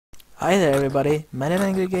Hi there everybody, Mad and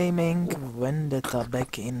Angry Gaming, Vendetta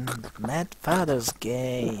back in Mad Father's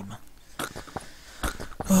game.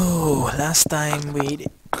 Oh, last time we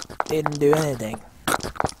didn't do anything.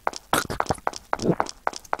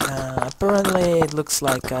 Apparently it looks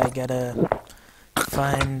like I gotta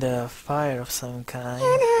find a fire of some kind.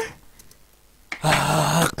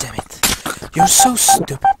 Ah, damn it. You're so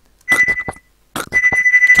stupid.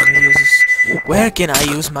 Can we use this? Where can I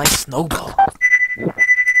use my snowball?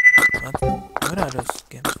 What are those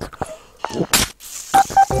games for?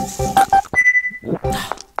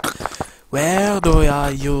 Where do I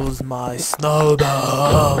use my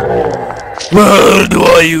snowball? Where do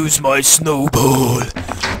I use my snowball?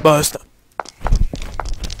 Bust.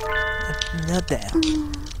 Not there.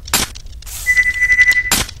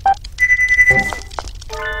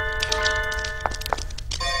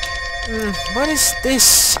 What is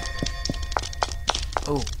this?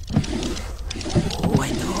 Oh. Oh,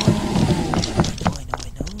 I know.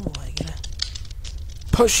 I gotta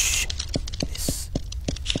push this.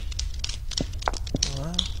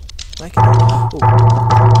 Well, why can I? Oh.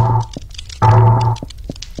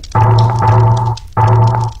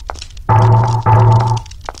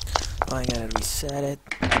 Oh, I gotta reset it.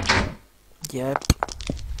 Yep.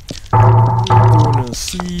 We're gonna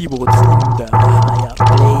see what's in the higher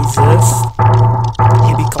places.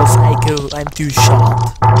 Because I'm too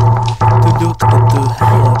short to look at the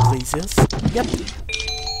higher places. Yep.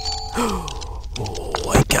 Oh,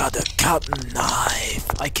 I got a cotton knife.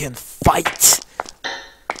 I can fight.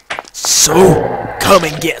 So, come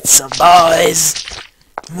and get some, boys.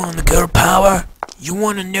 You want the girl power? You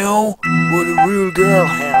wanna know what a real girl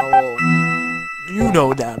handle? You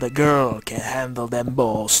know that a girl can handle them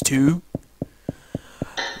balls too.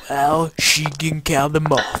 Well, she can count them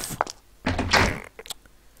off.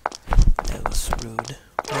 That was rude.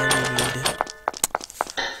 Very rude.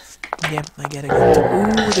 Yep, I gotta go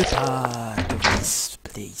to the part of this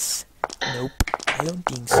place. Nope, I don't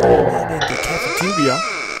think so. Maybe in the cafeteria.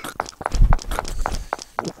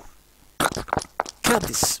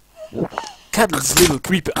 Cut this little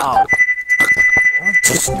creeper out.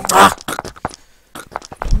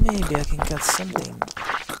 Maybe I can cut something.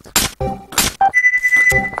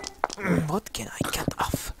 What can I cut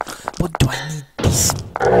off? What do I need this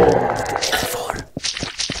little F for?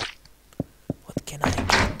 What can I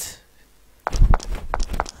cut?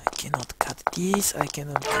 I cannot cut this. I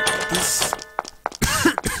cannot cut this.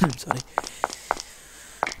 Sorry.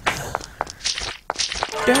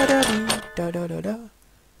 Da da da da da da.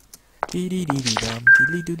 Dee dee dee dee dum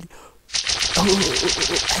dee dee dee. Oh,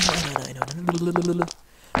 I know.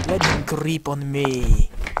 Let him creep on me,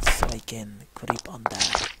 so I can creep on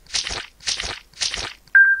that.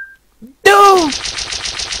 No!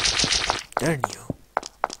 Darn you,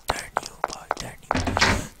 boy, darn you.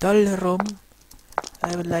 Doll room.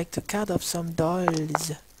 I would like to cut off some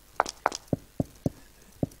dolls.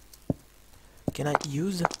 Can I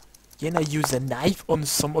use a knife on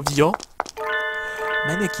some of you?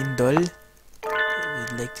 Mannequin doll. I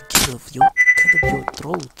would like to cut off your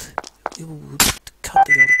throat. You would cut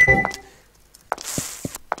your throat.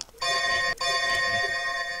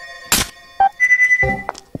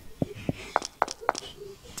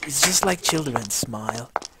 It's just like children's smile.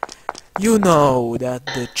 You know that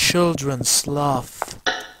the children's laugh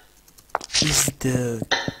is the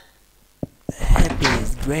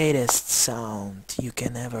happiest, greatest sound you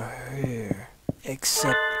can ever hear.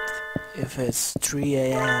 Except if it's 3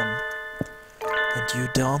 AM and you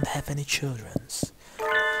don't have any children's.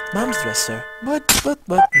 Mom's dresser. What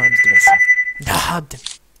mom's dresser? Ah,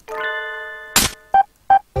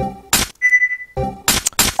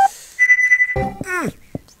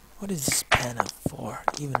 what is this pen up for?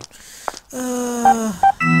 Even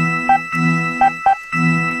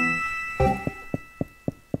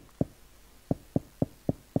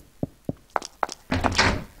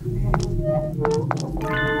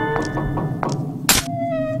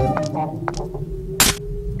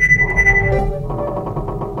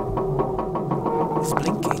it's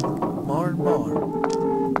blinking more and more.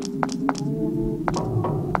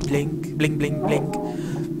 Blink, blink, blink, blink.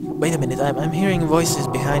 Wait a minute, I'm hearing voices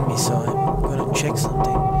behind me, so I'm gonna check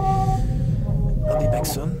something. I'll be back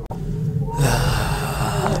soon.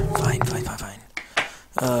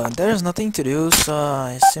 Fine. There's nothing to do, so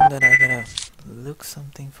I assume that I gotta look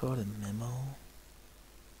something for the memo.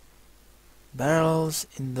 Barrels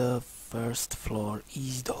in the first floor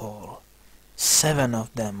east hall. 7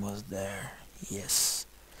 of them was there. Yes.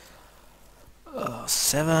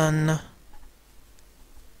 7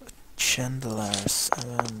 chandeliers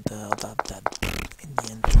and that in the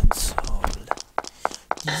entrance hall.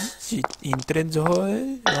 Intern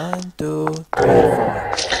Zoe. 1, 2, 3,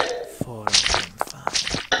 4. 4 and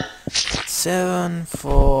 5. 7,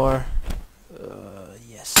 4.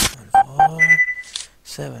 Yes, 7, 4.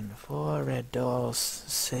 7, 4. Red dolls.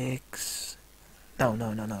 6.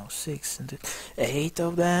 No. 6 and 8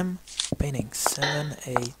 of them. Painting 7,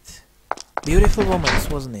 8. Beautiful woman,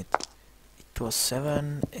 wasn't it? It was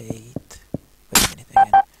 7, 8. Wait a minute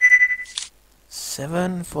again.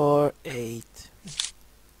 7, 4, 8.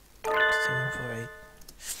 7, 4, 8.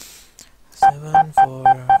 7,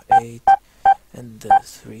 4, 8. And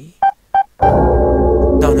 3.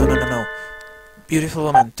 No. Beautiful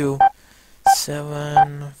woman, 2.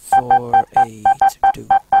 7, 4, 8, 2.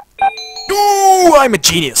 Ooh, I'm a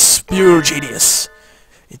genius! Pure genius!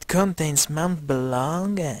 It contains mom's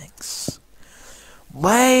belongings.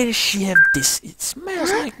 Why does she have this? It smells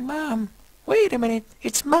like mom. Wait a minute,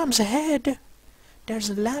 it's mom's head. There's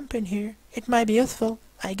a lamp in here. It might be useful.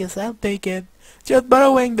 I guess I'll take it. Just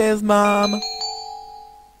borrowing this, mom.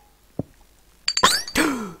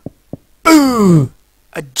 Ooh!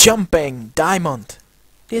 A jumping diamond.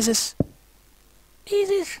 This is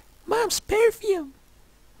mom's perfume.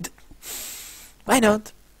 Why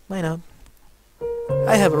not? Why not?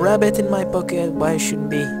 I have a rabbit in my pocket. Why shouldn't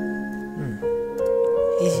be?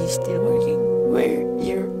 Is he still working? Where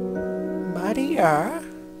your body are?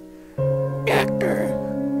 Doctor.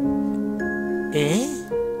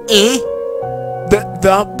 The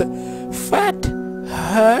fat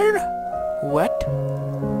her? What?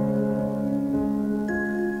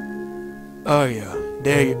 Oh yeah,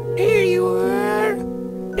 there you are.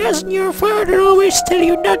 Doesn't your father always tell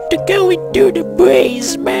you not to go into the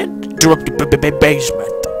basement? Drop the basement.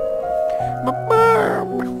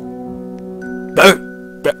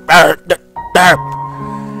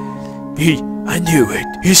 I knew it.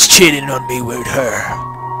 He's cheating on me with her.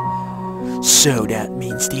 So that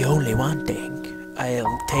means the only one thing.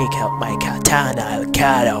 I'll take out my katana, I'll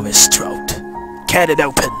cut off his throat. Cut it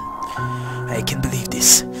open. I can't believe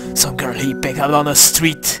this. Some girl he picked up on the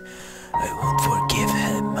street. I won't forgive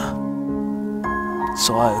him.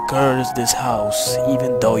 So I'll curse this house,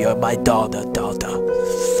 even though you're my daughter. Third.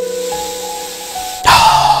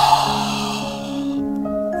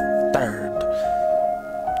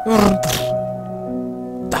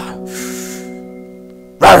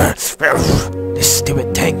 This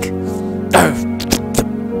stupid tank.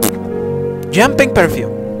 Jumping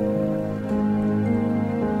perfume.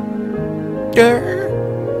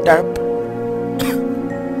 Derp.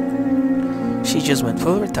 She just went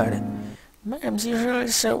full retarded. Mom's usually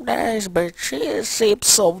so nice, but she seems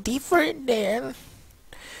so different then.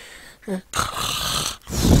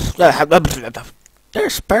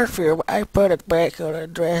 There's perfume. I put it back on her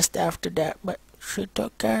dress after that, but she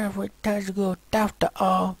took care of it. That's good. After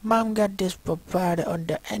all, Mom got this for father on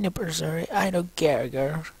the anniversary. I don't care,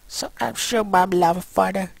 girl. So I'm sure Mom loves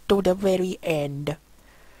father to the very end.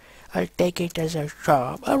 I'll take it as a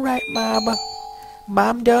job. Alright, Mom.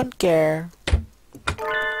 Mom don't care.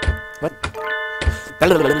 What?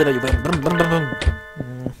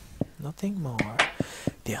 Nothing more.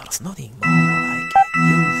 There's nothing more I can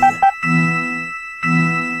use.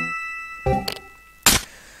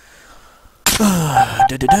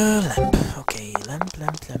 Lamp. Okay, lamp.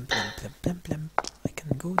 I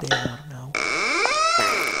can go there now.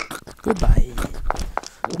 Goodbye.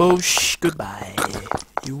 Bush, goodbye.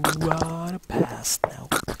 You are the past now.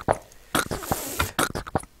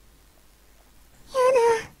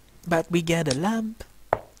 But we get a lamp.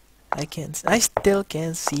 I still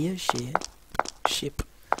can't see a ship.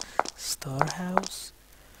 Storehouse.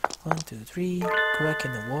 1, 2, 3. Crack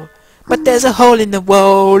in the wall. But there's a hole in the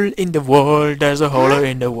wall. In the wall. There's a hole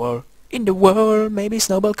in the wall. In the wall. Maybe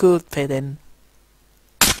Snowball could fit in.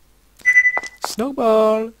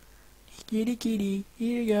 Snowball. Kitty.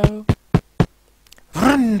 Here you go.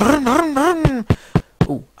 Run.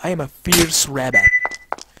 Oh, I am a fierce rabbit.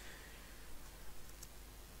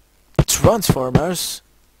 Transformers.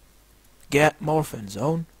 Get morphin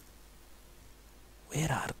zone.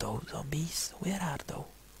 Where are those zombies? Where are those?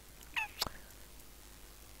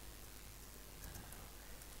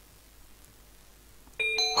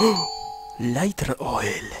 Lighter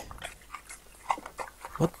oil.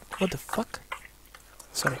 What the fuck?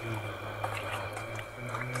 Sorry.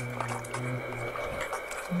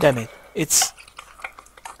 Damn it.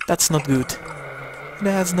 That's not good.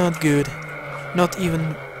 That's not good. Not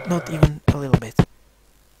even a little bit.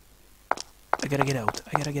 I gotta get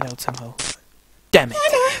out somehow. Damn it.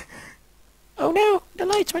 Oh no, the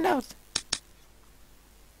lights went out.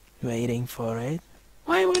 Waiting for it.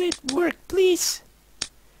 Why won't it work, please?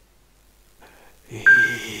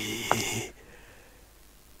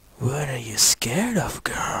 What are you scared of,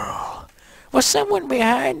 girl? Was someone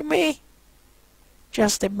behind me?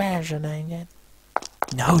 Just imagining it.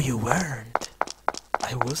 No, you weren't.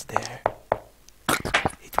 I was there.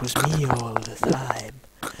 It was me all the time.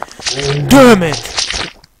 Damn it!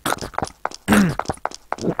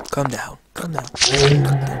 Calm down, calm down.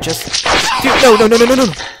 They're just... No!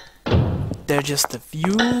 They're just a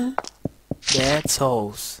few dead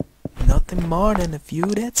souls. Nothing more than a few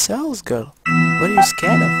dead souls, girl. What are you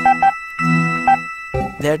scared of?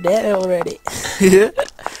 They're dead already.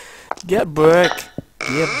 Get back.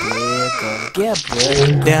 Get back, girl. Get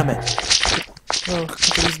back. Damn it. Oh,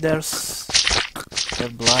 at least they're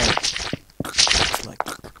blind. It's like...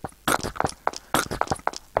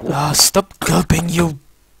 Ah, stop gulping, you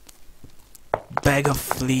bag of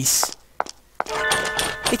fleas.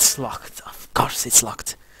 It's locked. Of course it's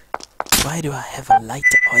locked. Why do I have a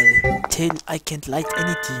lighter oil till I can't light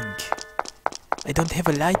anything? I don't have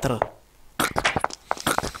a lighter.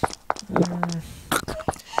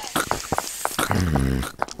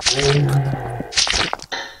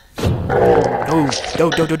 No,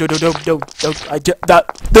 I just that.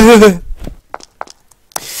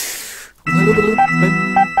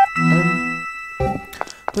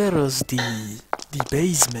 Where is the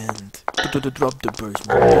basement? Drop the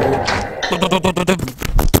basement.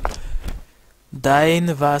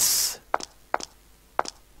 Dein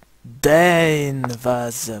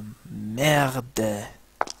was Merde.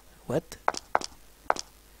 What?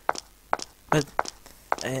 But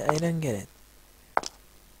I don't get it.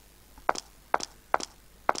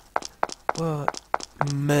 What?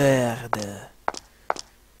 Merde.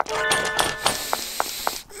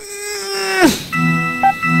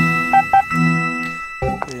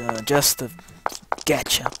 Just a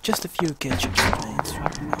ketchup. Just a few ketchup strains.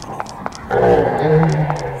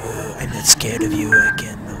 I'm not scared of you, I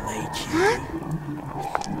can relate you.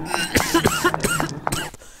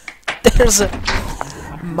 There's a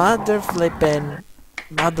mother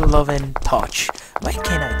loving touch. Why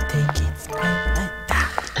can't I take it?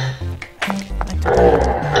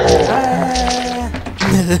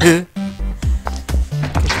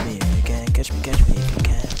 Catch me if you can, catch me if you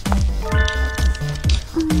can.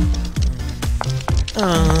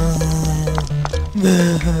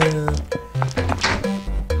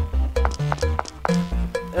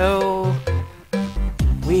 Oh,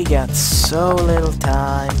 we got so little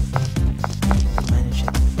time to manage it.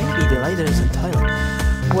 Maybe the lighter is in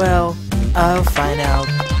Thailand. Well, I'll find out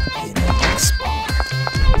in the next part.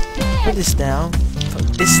 Put this down for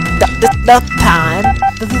this time.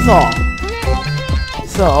 This is all.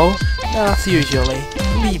 So, as usually,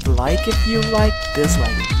 leave a like if you like,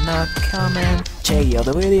 dislike if not, comment, check the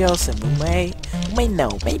other videos, and you may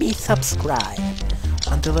know, maybe subscribe.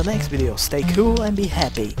 Until the next video, stay cool and be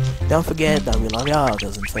happy. Don't forget that we love y'all,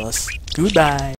 doesn't fellas. Goodbye.